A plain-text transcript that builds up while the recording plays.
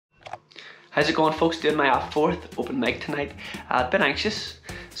How's it going, folks? Doing my fourth open mic tonight. A bit anxious,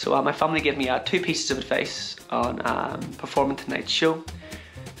 so my family gave me 2 pieces of advice on performing tonight's show.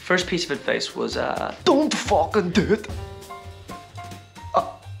 First piece of advice was don't fucking do it.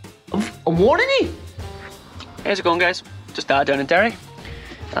 I'm warning you. How's it going, guys? Just down in Derry.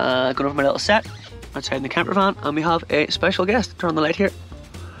 Going over my little set outside in the camper van, and we have a special guest. Turn on the light here.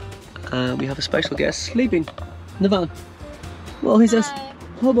 We have a special guest sleeping in the van. Well, who's this?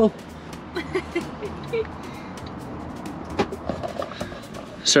 Hobo.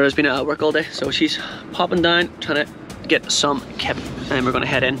 Sarah's been at work all day, so she's popping down, trying to get some kip, and we're gonna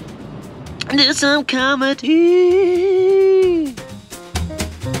head in and do some comedy.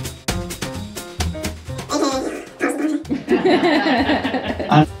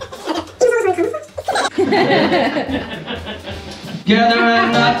 Together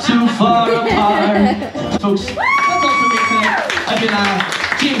and not too far apart. Folks, that's all from me tonight. I've been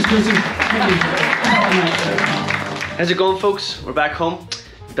James Gussie. How's it going, folks? We're back home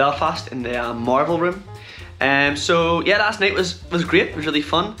in Belfast in the Marvel room. So yeah, last night was great. It was really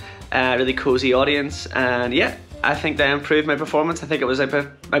fun, really cozy audience, and yeah, I think they improved my performance. I think it was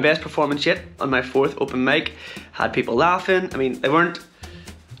my best performance yet on my 4th open mic. Had people laughing. I mean, they weren't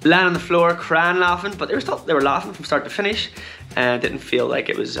lying on the floor crying laughing, but they were laughing from start to finish, and didn't feel like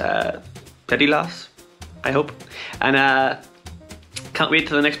it was pity laughs, I hope. And can't wait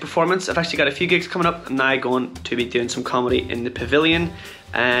till the next performance. I've actually got a few gigs coming up. I'm now going to be doing some comedy in the Pavilion,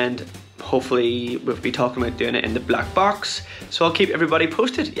 and hopefully we'll be talking about doing it in the Black Box. So I'll keep everybody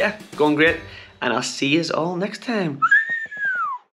posted. Yeah, going great, and I'll see you all next time.